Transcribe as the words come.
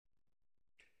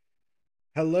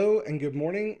Hello and good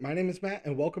morning. My name is Matt,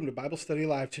 and welcome to Bible Study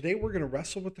Live. Today we're going to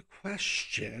wrestle with the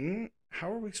question,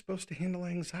 how are we supposed to handle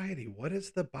anxiety? What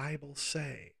does the Bible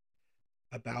say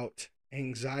about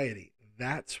anxiety?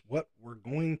 That's what we're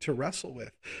going to wrestle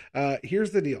with.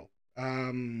 Here's the deal.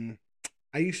 I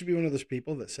used to be one of those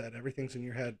people that said everything's in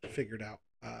your head figured out.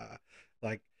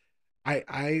 Like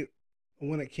I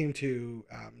when it came to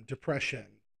depression,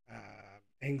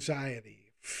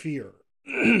 anxiety, fear,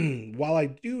 while I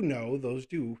do know those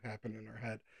do happen in our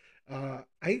head,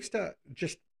 I used to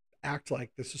just act like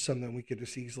this is something we could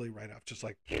just easily write off. Just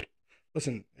like,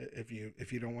 listen, if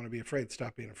you don't want to be afraid,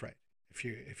 stop being afraid.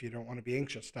 If you don't want to be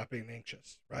anxious, stop being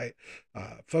anxious. Right?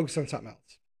 Focus on something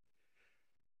else.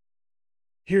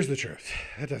 Here's the truth: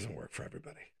 it doesn't work for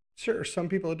everybody. Sure, some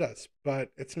people it does,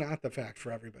 but it's not the fact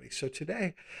for everybody. So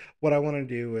today, what I want to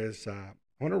do is I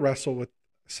want to wrestle with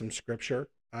some scripture.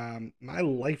 My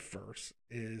life verse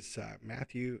is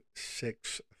Matthew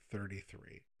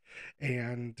 6:33,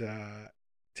 and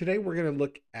today we're going to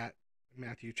look at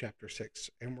Matthew chapter 6,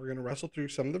 and we're going to wrestle through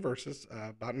some of the verses,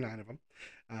 about nine of them,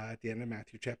 at the end of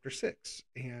Matthew chapter 6.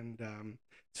 And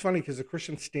it's funny because the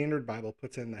Christian Standard Bible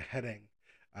puts in the heading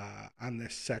on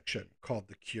this section called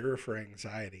The Cure for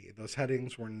Anxiety. Those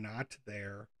headings were not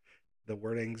there. The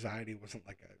word anxiety wasn't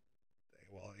like a,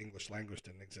 well, English language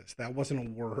didn't exist. That wasn't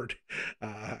a word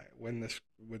when this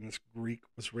Greek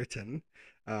was written.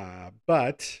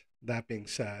 But that being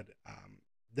said,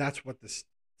 that's what this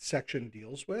section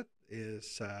deals with.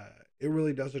 Is it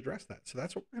really does address that? So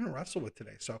that's what we're going to wrestle with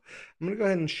today. So I'm going to go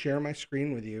ahead and share my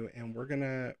screen with you, and we're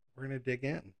gonna dig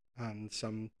in on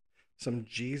some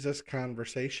Jesus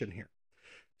conversation here.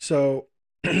 So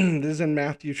this is in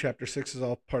Matthew chapter 6, is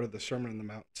all part of the Sermon on the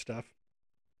Mount stuff,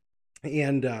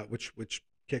 and which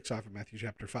kicks off in Matthew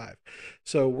chapter 5.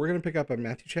 So we're going to pick up on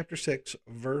Matthew chapter 6,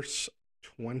 verse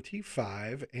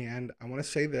 25. And I want to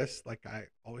say this, like I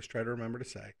always try to remember to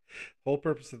say: the whole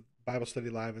purpose of Bible Study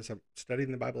Live is I'm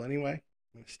studying the Bible anyway.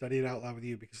 I'm going to study it out loud with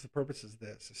you because the purpose is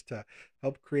this: is to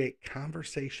help create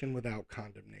conversation without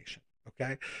condemnation.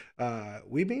 Okay,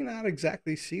 we may not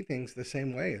exactly see things the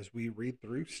same way as we read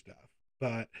through stuff,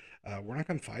 but we're not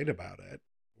going to fight about it.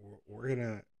 We're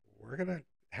gonna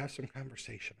have some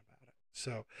conversation about it.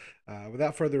 So,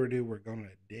 without further ado, we're going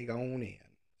to dig on in.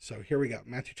 So, here we go: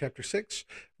 Matthew chapter 6,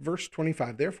 verse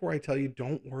 25. Therefore, I tell you,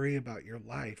 don't worry about your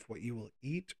life, what you will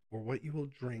eat or what you will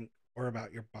drink, or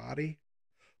about your body,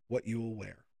 what you will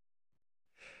wear.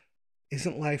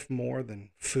 Isn't life more than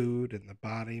food, and the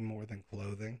body more than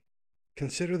clothing?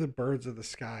 Consider the birds of the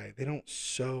sky. They don't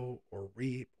sow or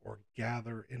reap or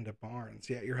gather into barns,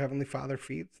 yet your heavenly Father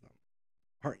feeds them.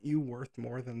 Aren't you worth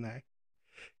more than they?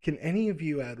 Can any of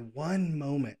you add one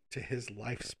moment to his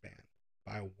lifespan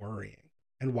by worrying?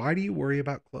 And why do you worry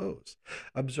about clothes?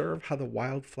 Observe how the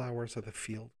wildflowers of the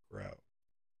field grow.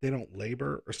 They don't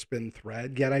labor or spin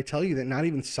thread. Yet I tell you that not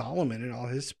even Solomon in all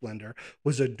his splendor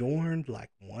was adorned like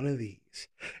one of these.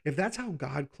 If that's how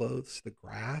God clothes the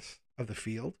grass of the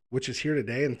field, which is here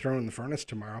today and thrown in the furnace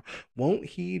tomorrow, won't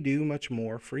he do much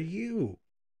more for you,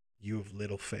 you of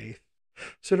little faith?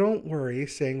 So don't worry,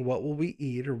 saying, what will we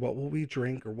eat, or what will we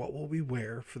drink, or what will we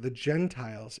wear? For the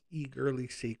Gentiles eagerly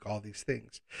seek all these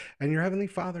things, and your heavenly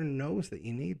Father knows that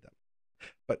you need them.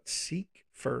 But seek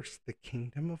first the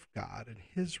kingdom of God and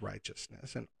his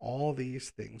righteousness, and all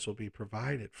these things will be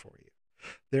provided for you.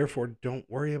 Therefore, don't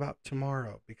worry about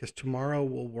tomorrow, because tomorrow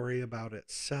will worry about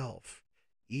itself.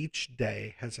 Each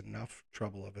day has enough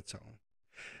trouble of its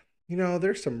own.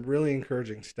 There's some really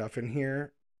encouraging stuff in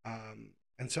here.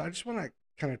 And so I just want to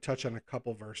kind of touch on a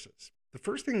couple verses. The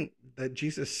first thing that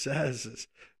Jesus says is,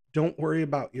 don't worry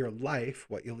about your life,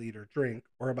 what you'll eat or drink,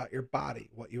 or about your body,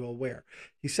 what you will wear.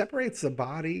 He separates the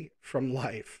body from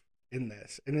life in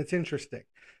this. And it's interesting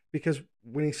because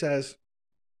when he says,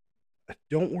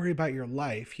 don't worry about your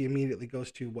life, he immediately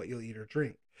goes to what you'll eat or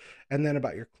drink. And then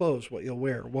about your clothes, what you'll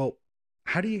wear. Well,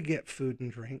 how do you get food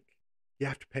and drink? You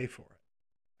have to pay for it.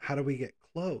 How do we get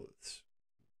clothes?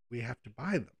 We have to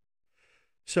buy them.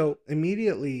 So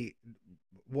immediately,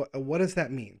 what does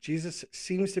that mean? Jesus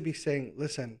seems to be saying,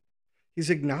 listen,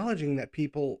 he's acknowledging that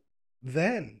people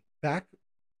then, back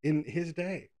in his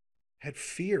day, had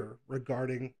fear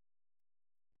regarding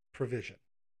provision,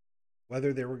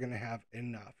 whether they were going to have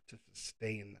enough to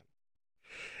sustain them.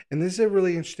 And this is a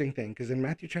really interesting thing because in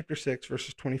Matthew chapter 6,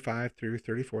 verses 25 through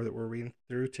 34 that we're reading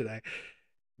through today,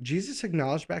 Jesus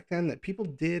acknowledged back then that people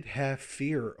did have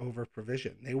fear over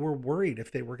provision. They were worried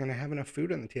if they were going to have enough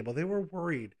food on the table. They were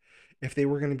worried if they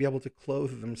were going to be able to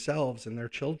clothe themselves and their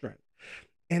children.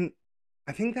 And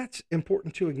I think that's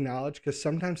important to acknowledge because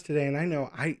sometimes today, and I know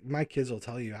my kids will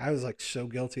tell you, I was like so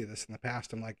guilty of this in the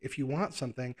past. I'm like, if you want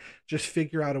something, just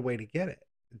figure out a way to get it.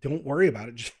 Don't worry about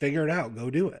it. Just figure it out. Go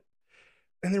do it.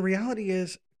 And the reality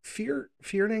is, fear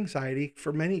and anxiety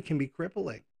for many can be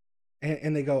crippling.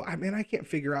 And they go, I mean, I can't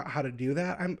figure out how to do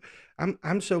that.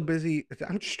 I'm so busy.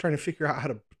 I'm just trying to figure out how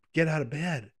to get out of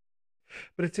bed.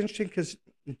 But it's interesting because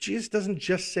Jesus doesn't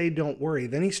just say, don't worry.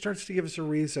 Then he starts to give us a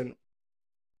reason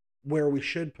where we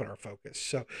should put our focus.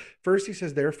 So first he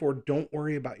says, therefore, don't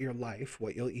worry about your life,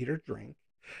 what you'll eat or drink,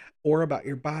 or about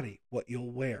your body, what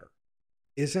you'll wear.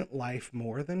 Isn't life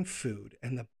more than food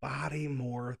and the body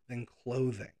more than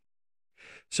clothing?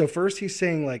 So first he's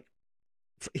saying like,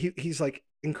 he's like,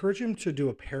 encourage him to do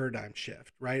a paradigm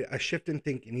shift, right? A shift in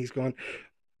thinking. He's going,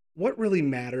 what really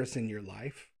matters in your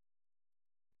life?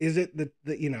 Is it that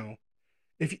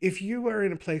if you are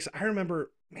in a place, I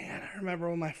remember, man, I remember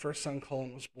when my first son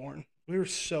Cullen was born. We were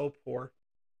so poor.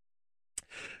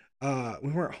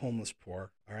 We weren't homeless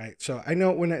poor. All right. So I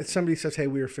know when somebody says, hey,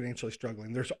 we were financially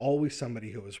struggling, there's always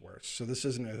somebody who was worse. So this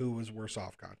isn't a who was worse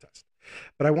off contest.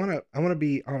 But I want to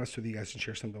be honest with you guys and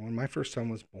share something. When my first son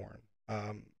was born,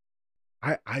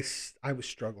 I was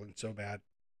struggling so bad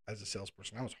as a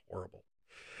salesperson. I was horrible.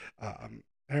 I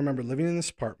remember living in this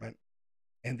apartment,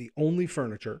 and the only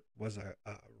furniture was a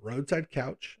roadside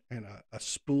couch and a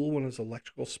spool, one of those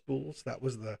electrical spools. That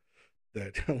was the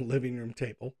living room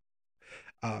table.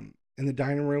 In the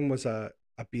dining room was a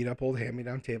beat up old hand me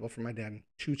down table for my dad, and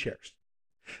two chairs.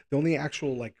 The only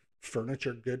actual like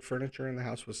good furniture in the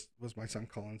house was my son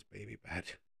Colin's baby bed.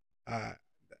 Uh,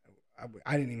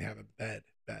 I didn't even have a bed.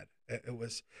 It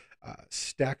was a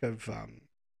stack of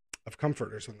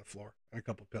comforters on the floor and a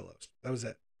couple pillows. That was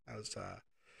it. That was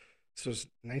this was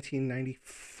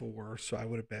 1994, so I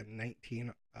would have been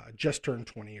 19, just turned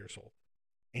 20 years old,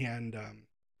 and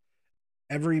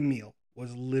every meal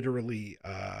was literally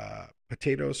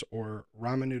potatoes or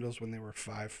ramen noodles when they were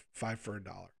five for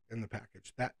 $1 in the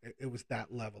package. That it was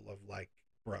that level of like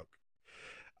broke.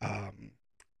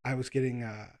 I was getting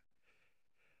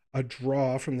a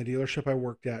draw from the dealership I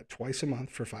worked at twice a month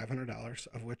for $500,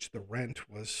 of which the rent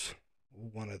was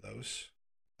one of those.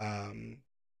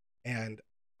 And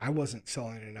I wasn't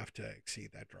selling enough to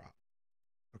exceed that drop.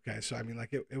 Okay. So, I mean,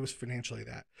 like it was financially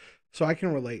that. So I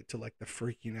can relate to like the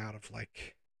freaking out of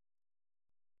like,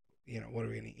 what are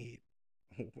we going to eat?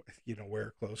 Where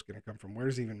are clothes going to come from?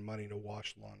 Where's even money to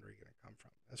wash laundry going to come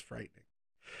from? That's frightening.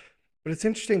 But it's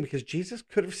interesting because Jesus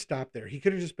could have stopped there. He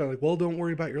could have just been like, "Well, don't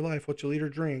worry about your life, what you'll eat or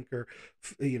drink, or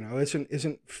isn't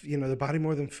the body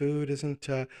more than food?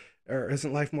 Or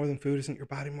isn't life more than food? Isn't your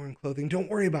body more than clothing? Don't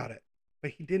worry about it."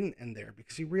 But he didn't end there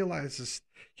because he realizes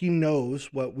he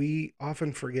knows what we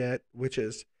often forget, which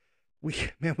is we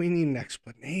need an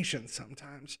explanation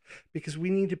sometimes because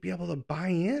we need to be able to buy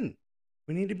in.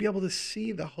 We need to be able to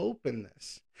see the hope in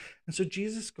this. And so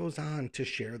Jesus goes on to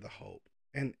share the hope.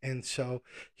 And so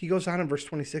he goes on in verse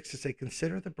 26 to say,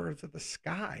 consider the birds of the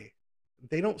sky.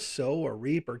 They don't sow or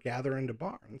reap or gather into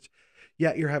barns,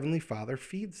 yet your heavenly Father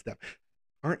feeds them.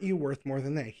 Aren't you worth more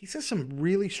than they? He says some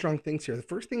really strong things here. The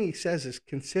first thing he says is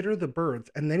consider the birds,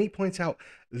 and then he points out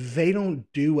they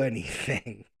don't do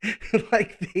anything.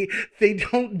 Like they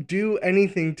don't do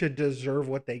anything to deserve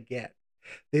what they get.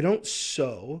 They don't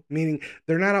sow, meaning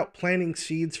they're not out planting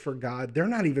seeds for God. They're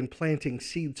not even planting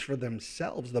seeds for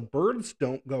themselves. The birds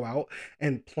don't go out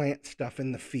and plant stuff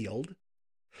in the field.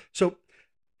 So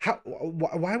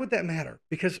why would that matter?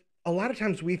 Because a lot of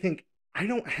times we think, I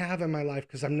don't have in my life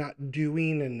because I'm not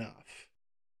doing enough.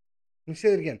 Let me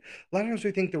say that again. A lot of times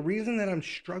we think the reason that I'm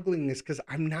struggling is because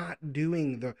I'm not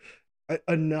doing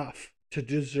enough to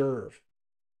deserve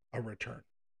a return.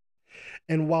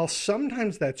 And while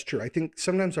sometimes that's true, I think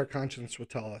sometimes our conscience will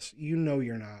tell us, you're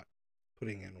not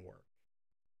putting in work.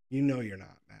 You're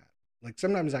not, Matt. Like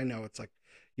sometimes I know it's like,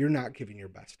 you're not giving your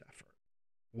best effort.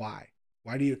 Why?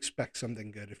 Why do you expect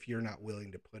something good if you're not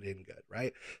willing to put in good,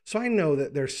 right? So I know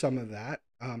that there's some of that.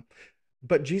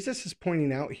 But Jesus is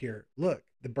pointing out here, look,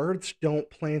 the birds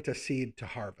don't plant a seed to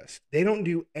harvest. They don't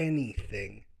do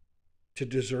anything to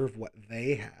deserve what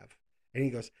they have. And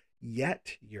he goes,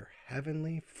 yet your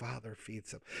heavenly Father feeds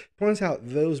them. He points out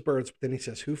those birds, but then he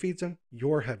says, who feeds them?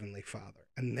 Your heavenly Father.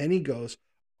 And then he goes,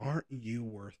 aren't you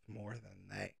worth more than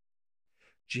they?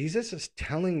 Jesus is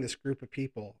telling this group of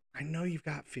people, I know you've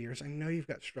got fears. I know you've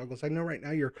got struggles. I know right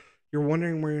now you're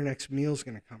wondering where your next meal is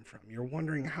going to come from. You're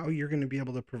wondering how you're going to be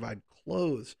able to provide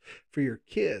clothes for your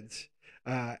kids.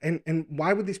 And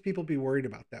why would these people be worried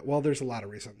about that? Well, there's a lot of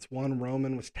reasons. One,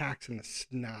 Roman was taxing the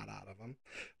snot out of them.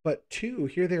 But two,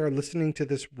 here they are listening to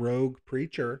this rogue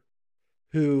preacher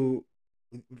who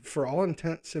for all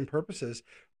intents and purposes,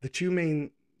 the two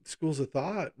main schools of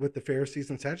thought with the Pharisees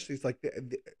and Sadducees, like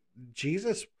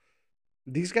Jesus,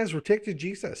 these guys were ticked at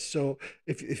Jesus. So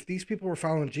if these people were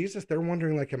following Jesus, they're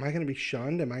wondering, like, am I going to be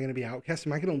shunned? Am I going to be outcast?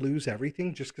 Am I going to lose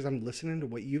everything just because I'm listening to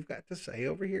what you've got to say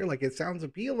over here? Like, it sounds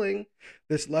appealing,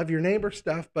 this love your neighbor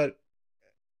stuff, but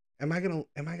am I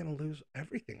gonna lose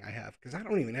everything I have? Because I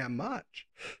don't even have much.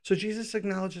 So Jesus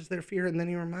acknowledges their fear, and then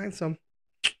he reminds them,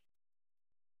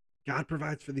 God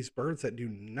provides for these birds that do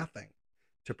nothing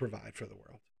to provide for the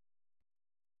world.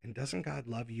 And doesn't God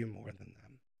love you more than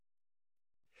them?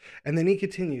 And then he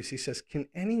continues. He says, can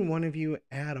any one of you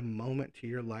add a moment to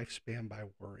your lifespan by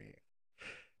worrying?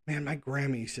 Man, my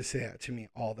grandma used to say that to me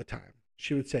all the time.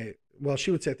 She would say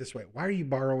it this way: why are you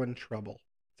borrowing trouble?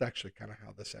 It's actually kind of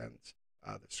how this ends,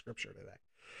 the scripture today.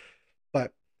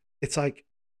 But it's like,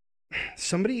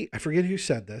 somebody, I forget who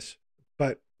said this,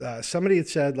 but somebody had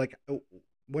said, like,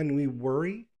 when we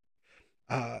worry,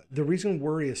 the reason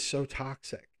worry is so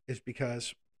toxic is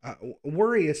because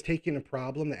worry is taking a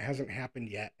problem that hasn't happened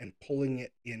yet and pulling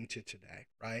it into today,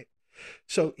 right?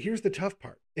 So here's the tough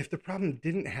part. If the problem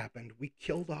didn't happen, we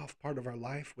killed off part of our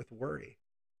life with worry.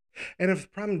 And if the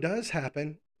problem does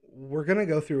happen, we're going to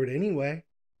go through it anyway.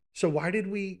 So why did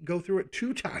we go through it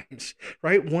two times,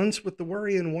 right? Once with the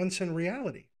worry and once in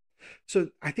reality. So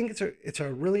I think it's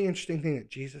a really interesting thing that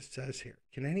Jesus says here.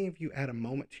 Can any of you add a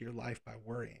moment to your life by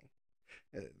worrying?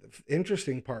 The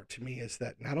interesting part to me is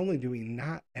that not only do we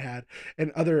not add,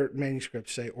 and other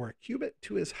manuscripts say, or a cubit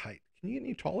to his height. Can you get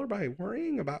any taller by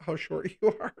worrying about how short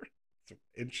you are? Some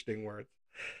interesting words.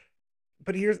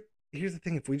 But here's the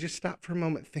thing. If we just stop for a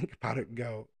moment, think about it and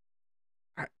go,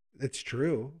 it's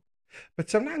true. But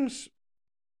sometimes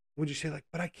would you say, like,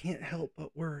 but I can't help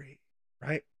but worry,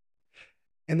 right?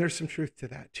 And there's some truth to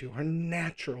that too. Our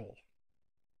natural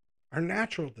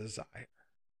desire,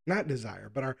 not desire,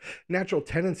 but our natural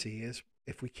tendency is,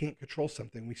 if we can't control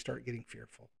something, we start getting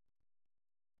fearful,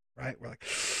 right? We're like,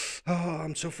 oh,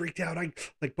 I'm so freaked out.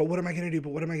 But what am I going to do? But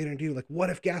what am I going to do? Like, what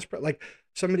if like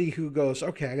somebody who goes,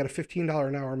 okay, I got a $15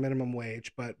 an hour minimum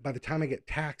wage, but by the time I get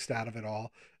taxed out of it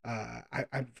all,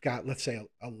 I've got, let's say,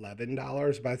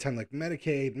 $11. By the time, like,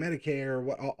 Medicaid,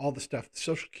 Medicare, all the stuff,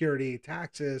 Social Security,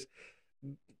 taxes,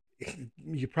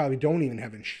 you probably don't even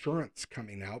have insurance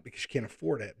coming out because you can't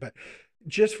afford it. But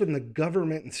just from the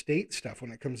government and state stuff,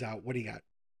 when it comes out, what do you got?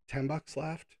 $10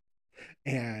 left?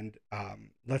 And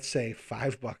let's say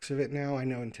 $5 of it now. I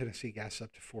know in Tennessee gas is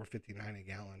up to $4.59 a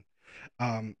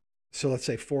gallon. So let's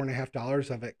say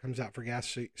 $4.50 of it comes out for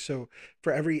gas. So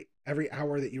for every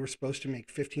hour that you were supposed to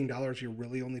make $15, you're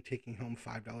really only taking home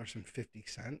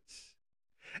 $5.50.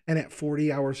 And at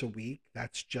 40 hours a week,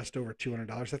 that's just over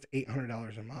 $200. That's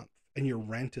 $800 a month. And your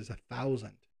rent is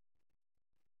 $1,000.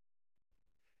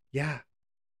 Yeah,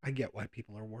 I get why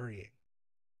people are worrying.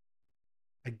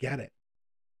 I get it.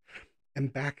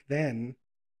 And back then,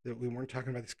 that we weren't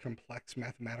talking about these complex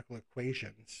mathematical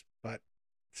equations, but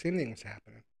same thing was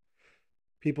happening.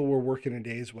 People were working a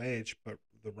day's wage, but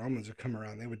the Romans would come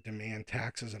around, they would demand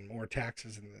taxes and more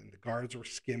taxes, and then the guards were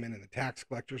skimming and the tax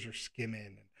collectors were skimming.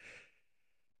 And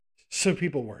so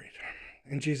people worried.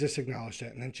 And Jesus acknowledged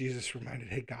it. And then Jesus reminded,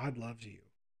 hey, God loves you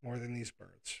more than these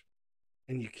birds.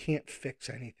 And you can't fix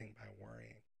anything by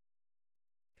worrying.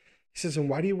 He says, and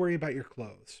why do you worry about your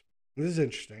clothes? And this is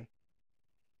interesting,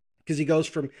 because he goes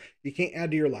from, you can't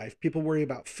add to your life. People worry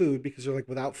about food because they're like,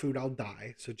 without food, I'll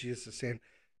die. So Jesus is saying,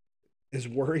 is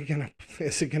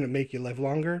it gonna make you live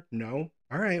longer? No.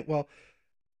 All right, well,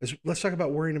 let's talk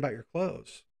about worrying about your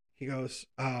clothes. He goes,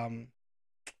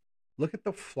 look at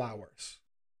the flowers.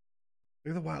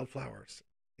 Look at the wildflowers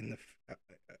in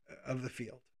of the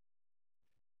field.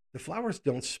 The flowers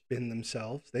don't spin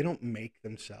themselves. They don't make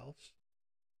themselves.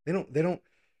 They don't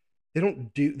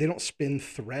spin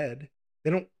thread. They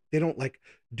don't like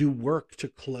do work to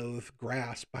clothe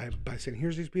grass by saying,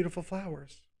 here's these beautiful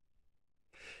flowers.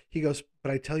 He goes,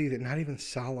 but I tell you that not even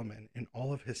Solomon in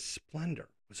all of his splendor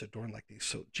was adorned like these.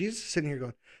 So Jesus is sitting here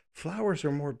going, flowers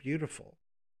are more beautiful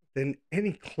than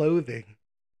any clothing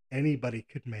anybody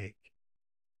could make.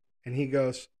 And he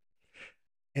goes,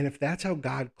 and if that's how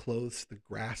God clothes the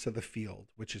grass of the field,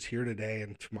 which is here today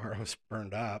and tomorrow's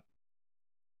burned up,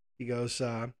 he goes,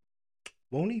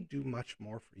 won't he do much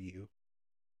more for you?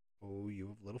 Oh,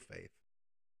 you of little faith.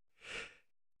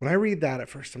 When I read that at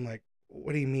first, I'm like,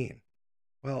 what do you mean?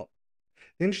 Well,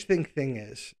 the interesting thing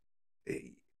is,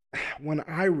 when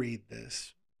I read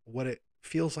this, what it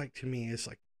feels like to me is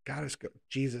like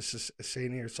Jesus is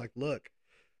saying here, it's like, look,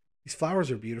 these flowers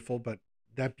are beautiful, but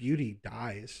that beauty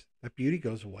dies. That beauty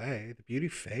goes away. The beauty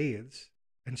fades.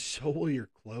 And so will your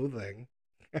clothing.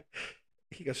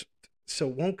 He goes, So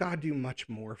won't God do much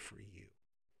more for you?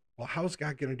 Well, how's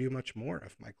God going to do much more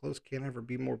if my clothes can't ever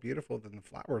be more beautiful than the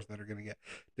flowers that are going to get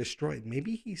destroyed?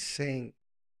 Maybe he's saying,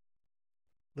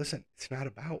 listen, it's not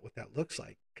about what that looks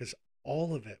like, because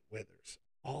all of it withers.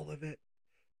 All of it.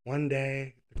 One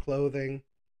day, the clothing,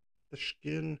 the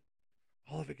skin,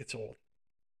 all of it gets old.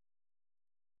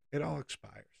 It all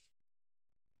expires.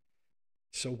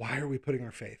 So why are we putting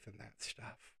our faith in that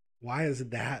stuff? Why is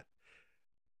that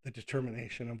the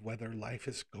determination of whether life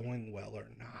is going well or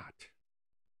not?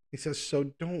 He says, so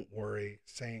don't worry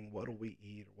saying, what will we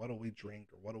eat, or what will we drink,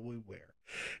 or what will we wear?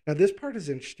 Now, this part is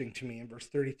interesting to me. In verse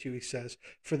 32, he says,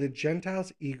 for the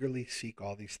Gentiles eagerly seek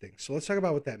all these things. So let's talk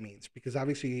about what that means, because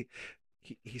obviously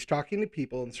he's talking to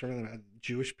people, and certainly not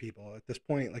Jewish people at this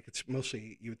point. Like, it's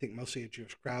mostly, you would think mostly a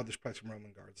Jewish crowd. There's probably some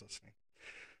Roman guards listening.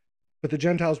 But the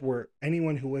Gentiles were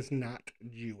anyone who was not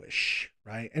Jewish,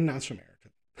 right? And not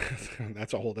Samaritan.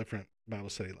 That's a whole different Bible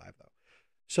study live, though.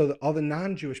 So all the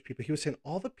non-Jewish people, he was saying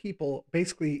all the people,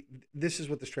 basically, this is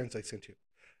what this translates into.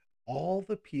 All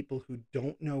the people who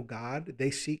don't know God,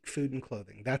 they seek food and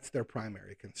clothing. That's their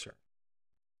primary concern.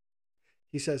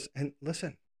 He says, and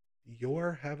listen,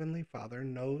 your heavenly Father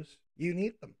knows you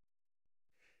need them.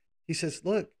 He says,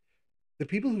 look, the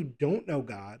people who don't know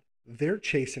God, they're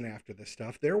chasing after this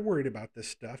stuff. They're worried about this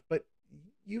stuff, but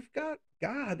you've got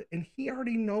God, and he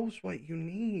already knows what you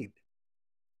need.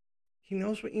 He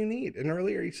knows what you need. And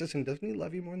earlier he says, and doesn't he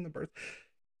love you more than the birth?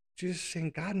 Jesus is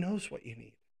saying, God knows what you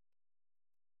need.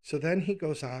 So then he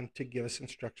goes on to give us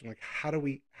instruction, like, how do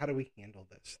we handle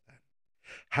this then?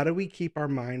 How do we keep our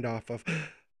mind off of,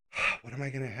 what am I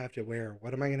going to have to wear?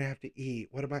 What am I going to have to eat?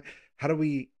 How do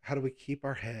we keep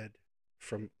our head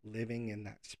from living in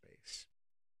that space?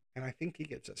 And I think he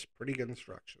gives us pretty good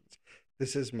instructions.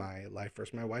 This is my life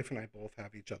verse. My wife and I both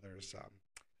have each other's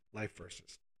life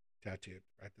verses tattooed,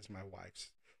 right? This is my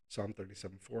wife's Psalm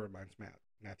 37:4, mine's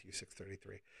Matthew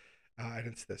 6:33. And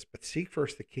it's this, but seek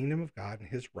first the kingdom of God and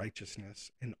his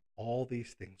righteousness, and all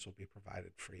these things will be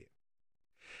provided for you.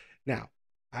 Now,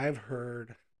 I've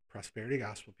heard prosperity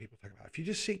gospel people talk about, if you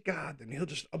just seek God, then he'll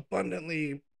just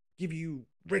abundantly give you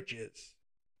riches.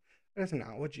 That's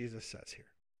not what Jesus says here.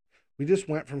 We just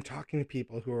went from talking to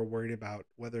people who are worried about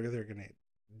whether they're going to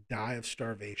die of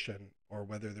starvation or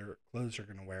whether their clothes are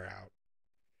going to wear out.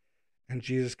 And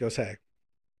Jesus goes, hey,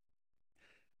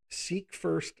 seek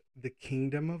first the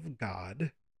kingdom of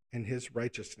God and his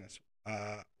righteousness.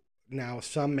 Now,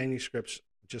 some manuscripts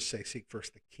just say seek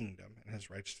first the kingdom and his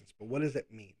righteousness. But what does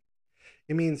it mean?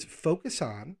 It means focus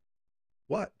on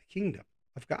what? The kingdom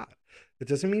of God. It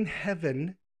doesn't mean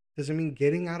heaven. It doesn't mean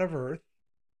getting out of earth.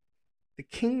 The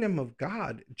kingdom of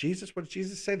God, Jesus, what did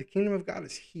Jesus say? The kingdom of God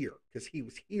is here, because he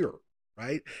was here,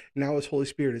 right? Now his Holy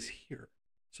Spirit is here.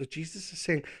 So Jesus is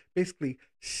saying, basically,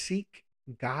 seek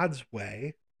God's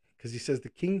way, because he says the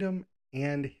kingdom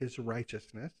and his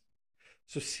righteousness.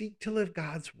 So seek to live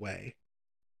God's way.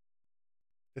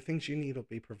 The things you need will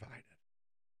be provided.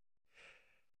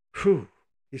 Whew.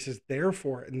 He says,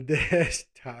 therefore, and this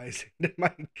ties into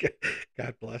my,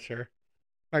 God bless her,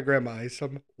 my grandma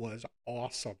Isom was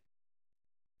awesome.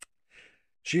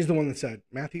 She's the one that said,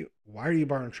 Matthew, why are you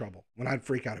borrowing trouble? When I'd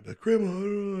freak out, I'd be like, Grandma, I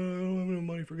don't have no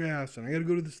money for gas, and I got to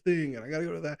go to this thing, and I got to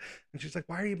go to that. And she's like,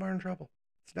 why are you borrowing trouble?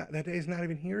 It's not, that day's not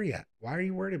even here yet. Why are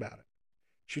you worried about it?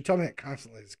 She would tell me that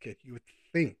constantly as a kid. You would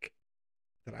think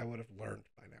that I would have learned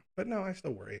by now. But no, I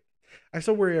still worry. I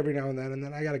still worry every now and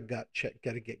then I got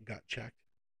to get gut checked.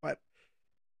 But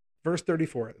verse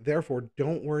 34, therefore,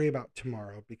 don't worry about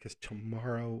tomorrow, because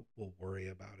tomorrow will worry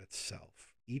about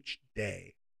itself. Each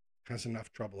day has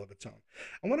enough trouble of its own.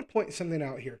 I want to point something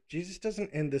out here. Jesus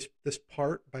doesn't end this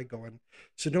part by going,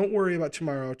 so don't worry about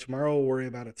tomorrow. Tomorrow will worry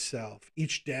about itself.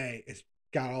 Each day has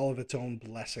got all of its own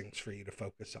blessings for you to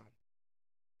focus on.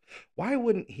 Why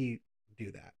wouldn't he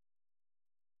do that?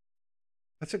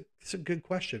 That's a good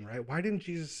question, right? Why didn't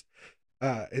Jesus,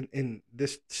 in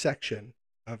this section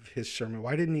of his sermon,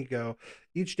 why didn't he go,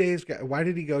 why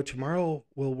did he go, tomorrow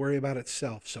will worry about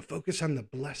itself, so focus on the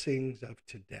blessings of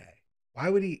today? Why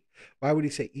would he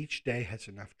say each day has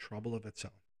enough trouble of its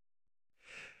own?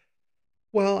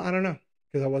 Well, I don't know,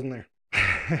 because I wasn't there.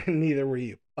 Neither were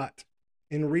you. But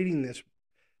in reading this,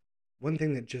 one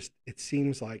thing that just, it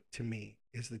seems like to me,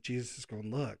 is that Jesus is going,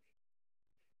 look,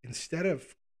 instead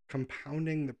of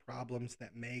compounding the problems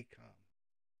that may come,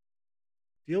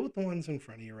 deal with the ones in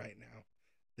front of you right now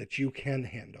that you can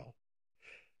handle.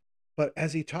 But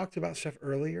as he talked about stuff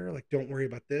earlier, like, don't worry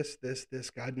about this,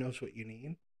 God knows what you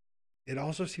need. It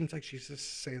also seems like Jesus is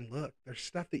saying, look, there's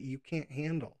stuff that you can't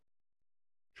handle.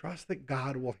 Trust that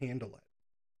God will handle it.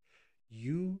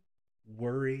 You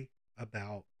worry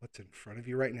about what's in front of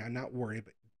you right now. Not worry,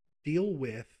 but deal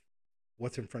with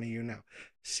what's in front of you now.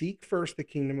 Seek first the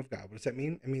kingdom of God. What does that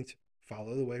mean? It means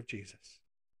follow the way of Jesus.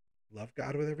 Love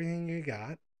God with everything you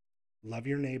got. Love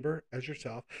your neighbor as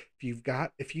yourself. If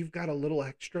you've got a little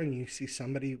extra and you see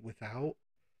somebody without,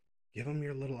 give them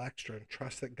your little extra and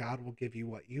trust that God will give you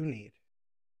what you need.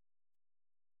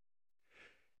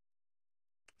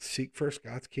 Seek first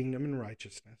God's kingdom and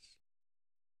righteousness,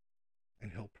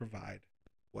 and he'll provide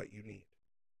what you need.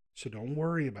 So don't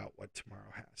worry about what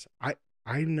tomorrow has.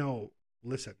 I know,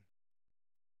 listen,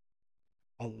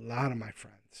 a lot of my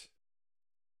friends,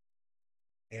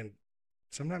 and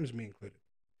sometimes me included,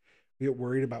 we get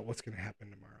worried about what's going to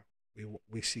happen tomorrow.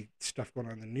 We see stuff going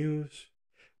on in the news.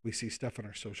 We see stuff on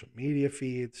our social media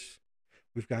feeds.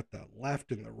 We've got the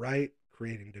left and the right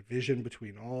creating division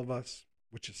between all of us,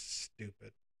 which is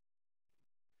stupid.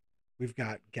 We've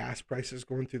got gas prices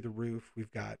going through the roof.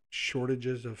 We've got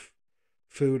shortages of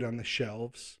food on the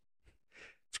shelves.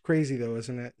 It's crazy though,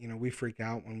 isn't it? We freak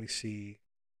out when we see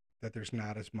that there's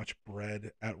not as much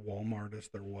bread at Walmart as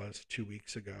there was 2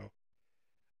 weeks ago.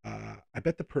 I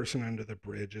bet the person under the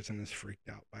bridge isn't as freaked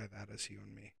out by that as you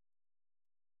and me.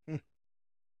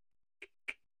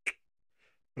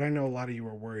 But I know a lot of you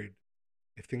are worried.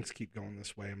 If things keep going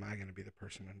this way, am I going to be the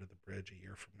person under the bridge a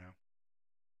year from now?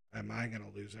 Am I going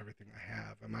to lose everything I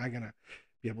have? Am I going to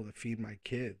be able to feed my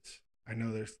kids? I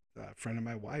know there's a friend of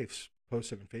my wife's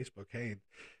posted on Facebook, hey,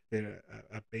 they had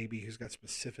a baby who's got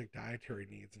specific dietary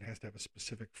needs and has to have a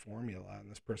specific formula, and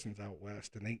this person's out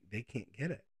west, and they can't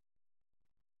get it.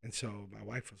 And so my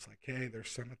wife was like, hey, there's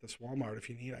some at this Walmart. If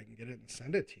you need, I can get it and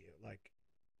send it to you.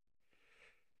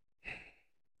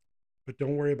 But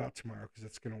don't worry about tomorrow, because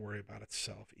it's going to worry about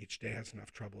itself. Each day has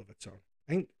enough trouble of its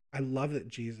own. I love that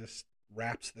Jesus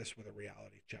wraps this with a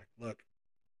reality check. Look,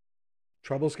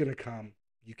 trouble's going to come.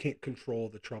 You can't control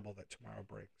the trouble that tomorrow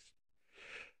brings.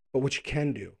 But what you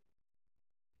can do,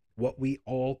 what we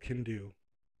all can do,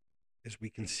 is we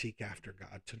can seek after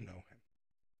God to know him.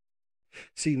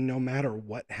 See, no matter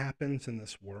what happens in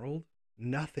this world,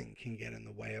 nothing can get in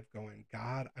the way of going,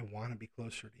 God, I want to be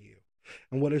closer to you.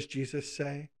 And what does Jesus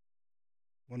say?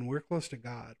 When we're close to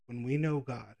God, when we know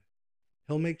God,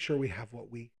 he'll make sure we have what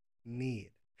we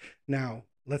need. Now,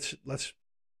 let's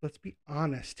be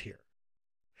honest here.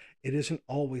 It isn't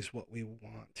always what we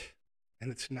want,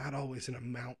 and it's not always an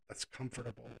amount that's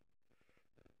comfortable.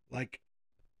 Like,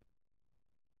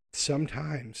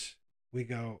 sometimes we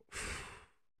go,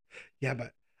 yeah,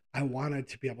 but I wanted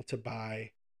to be able to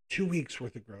buy 2 weeks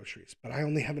worth of groceries, but I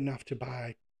only have enough to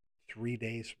buy 3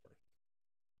 days worth.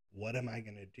 What am I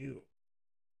going to do?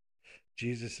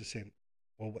 Jesus is saying,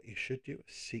 well, what you should do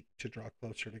is seek to draw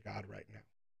closer to God right now.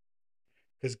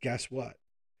 Because guess what?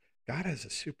 God has a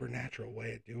supernatural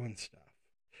way of doing stuff.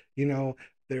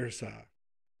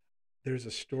 There's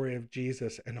a story of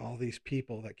Jesus and all these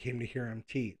people that came to hear him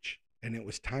teach, and it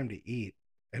was time to eat,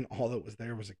 and all that was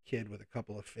there was a kid with a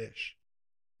couple of fish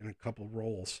and a couple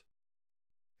rolls,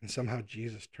 and somehow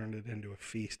Jesus turned it into a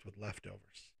feast with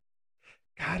leftovers.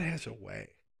 God has a way,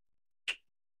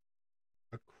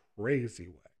 a crazy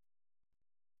way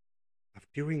of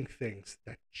doing things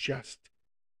that just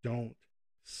don't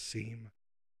seem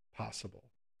possible.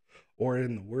 Or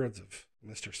in the words of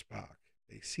Mr. Spock,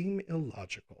 they seem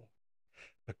illogical.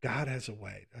 But God has a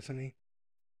way, doesn't he?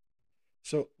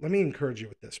 So let me encourage you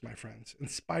with this, my friends. In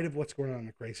spite of what's going on in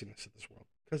the craziness of this world,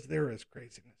 because there is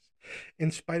craziness,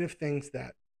 in spite of things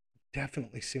that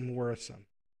definitely seem worrisome,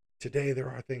 today there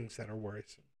are things that are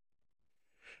worrisome.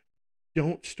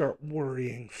 Don't start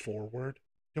worrying forward.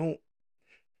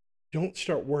 Don't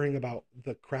start worrying about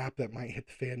the crap that might hit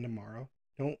the fan tomorrow.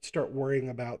 Don't start worrying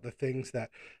about the things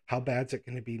that, how bad's it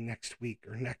going to be next week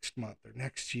or next month or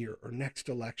next year or next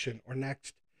election or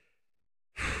next,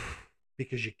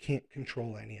 because you can't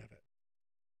control any of it.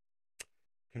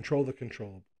 Control the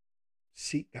controllable.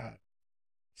 Seek God.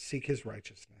 Seek his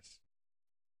righteousness.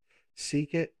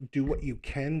 Seek it. Do what you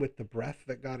can with the breath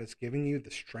that God has given you, the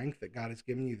strength that God has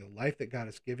given you, the life that God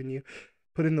has given you.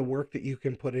 Put in the work that you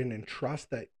can put in, and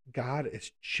trust that God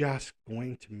is just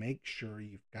going to make sure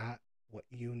you've got what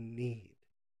you need.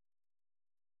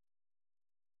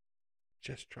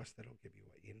 Just trust that he'll give you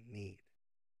what you need.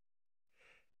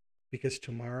 Because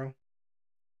tomorrow,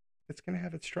 it's going to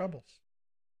have its troubles.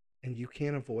 And you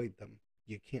can't avoid them.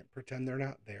 You can't pretend they're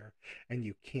not there. And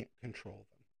you can't control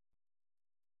them.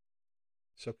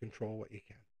 So control what you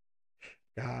can.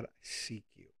 God, I seek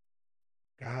you.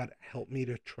 God, help me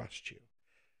to trust you.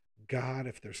 God,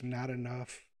 if there's not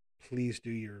enough, please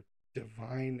do your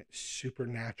divine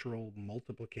supernatural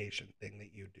multiplication thing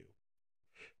that you do.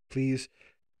 Please,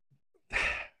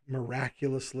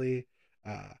 miraculously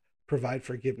uh, provide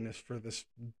forgiveness for this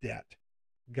debt.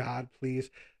 God, please,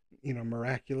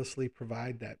 miraculously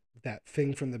provide that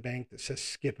thing from the bank that says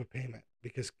skip a payment,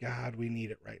 because God, we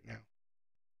need it right now.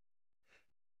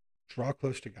 Draw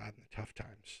close to God in the tough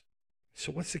times.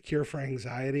 So, what's the cure for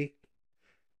anxiety?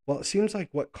 Well, it seems like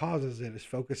what causes it is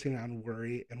focusing on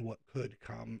worry and what could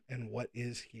come and what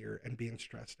is here and being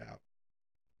stressed out.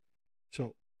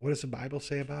 So, what does the Bible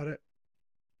say about it?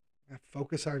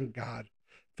 Focus on God.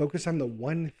 Focus on the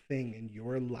one thing in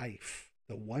your life,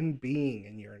 the one being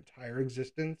in your entire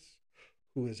existence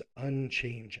who is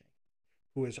unchanging,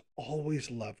 who has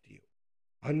always loved you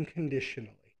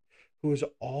unconditionally, who has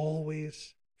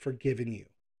always forgiven you,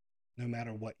 no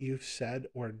matter what you've said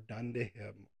or done to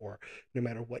him, or no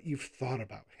matter what you've thought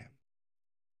about him.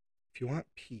 If you want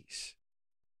peace,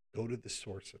 go to the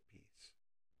source of peace.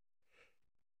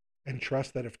 And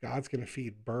trust that if God's going to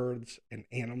feed birds and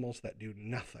animals that do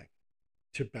nothing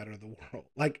to better the world,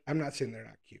 like, I'm not saying they're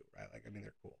not cute, right? Like, I mean,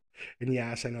 they're cool. And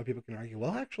yes, I know people can argue,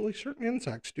 well, actually, certain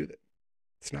insects do that.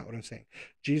 It's not what I'm saying.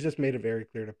 Jesus made it very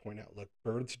clear to point out, look,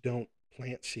 birds don't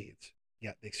plant seeds,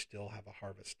 yet they still have a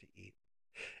harvest to eat.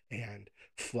 And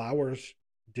flowers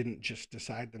didn't just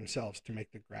decide themselves to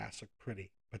make the grass look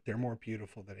pretty, but they're more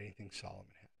beautiful than anything Solomon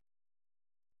had,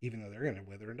 even though they're going to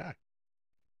wither and die.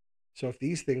 So if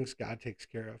these things God takes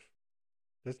care of,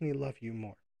 doesn't he love you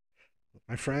more?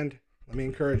 My friend, let me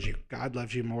encourage you. God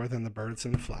loves you more than the birds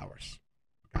and the flowers.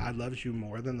 God loves you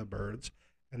more than the birds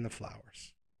and the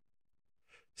flowers.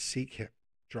 Seek him.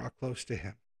 Draw close to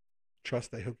him.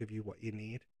 Trust that he'll give you what you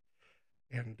need.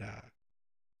 And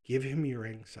give him your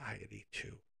anxiety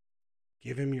too.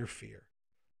 Give him your fear.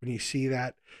 When you see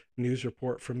that news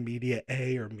report from media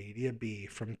A or media B,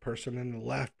 from person in the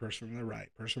left, person in the right,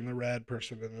 person in the red,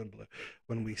 person in the blue,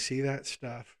 when we see that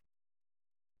stuff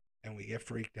and we get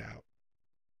freaked out,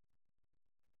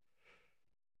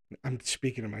 I'm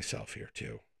speaking to myself here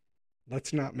too.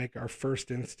 Let's not make our first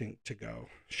instinct to go,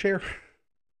 share.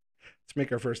 Let's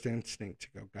make our first instinct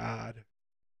to go, God,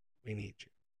 we need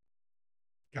you.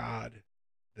 God,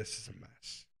 this is a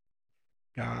mess.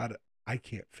 God, I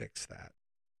can't fix that.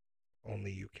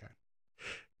 Only you can.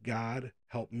 God,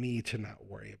 help me to not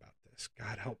worry about this.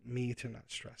 God, help me to not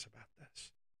stress about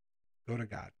this. Go to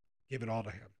God. Give it all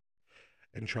to him.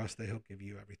 And trust that he'll give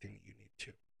you everything that you need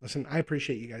to. Listen, I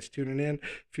appreciate you guys tuning in.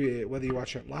 Whether you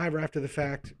watch it live or after the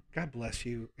fact, God bless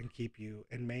you and keep you.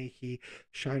 And may he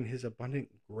shine his abundant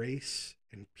grace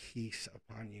and peace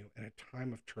upon you in a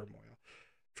time of turmoil.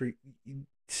 For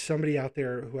somebody out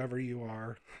there, whoever you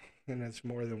are, and it's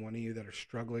more than one of you that are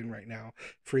struggling right now,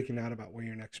 freaking out about where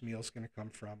your next meal is going to come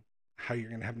from, how you're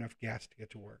going to have enough gas to get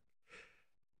to work.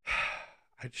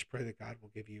 I just pray that God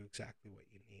will give you exactly what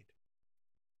you need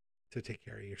to take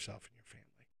care of yourself and your family.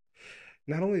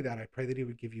 Not only that, I pray that he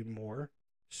would give you more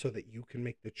so that you can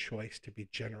make the choice to be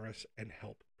generous and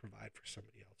help provide for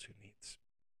somebody else who needs.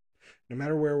 No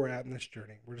matter where we're at in this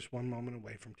journey, we're just one moment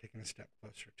away from taking a step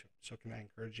closer to him. So can I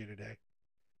encourage you today?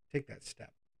 Take that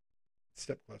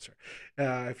step closer.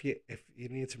 If you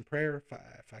need some prayer,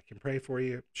 if I can pray for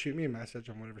you, shoot me a message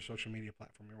on whatever social media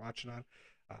platform you're watching on.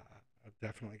 I'll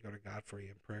definitely go to God for you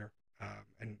in prayer.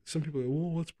 And some people go, well,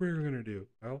 what's prayer going to do?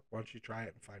 Well, why don't you try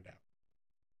it and find out?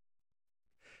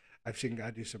 I've seen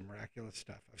God do some miraculous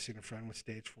stuff. I've seen a friend with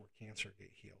stage 4 cancer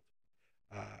get healed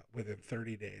within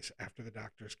 30 days after the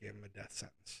doctors gave him a death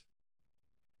sentence.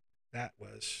 That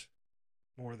was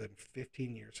more than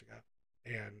 15 years ago.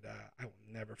 And I will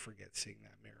never forget seeing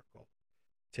that miracle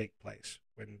take place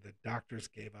when the doctors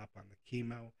gave up on the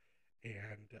chemo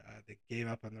and they gave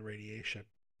up on the radiation.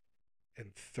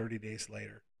 And 30 days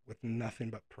later, with nothing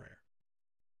but prayer,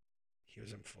 he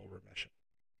was in full remission.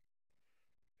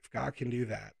 If God can do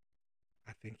that,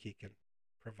 I think he can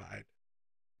provide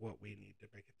what we need to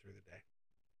make it through the day.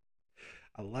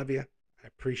 I love you. I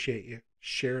appreciate you.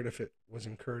 Share it if it was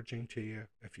encouraging to you,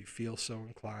 if you feel so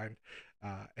inclined.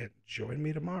 And join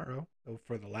me tomorrow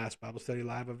for the last Bible study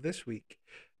live of this week.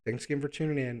 Thanks again for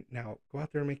tuning in. Now, go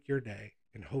out there and make your day,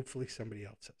 and hopefully somebody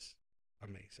else's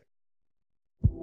amazing.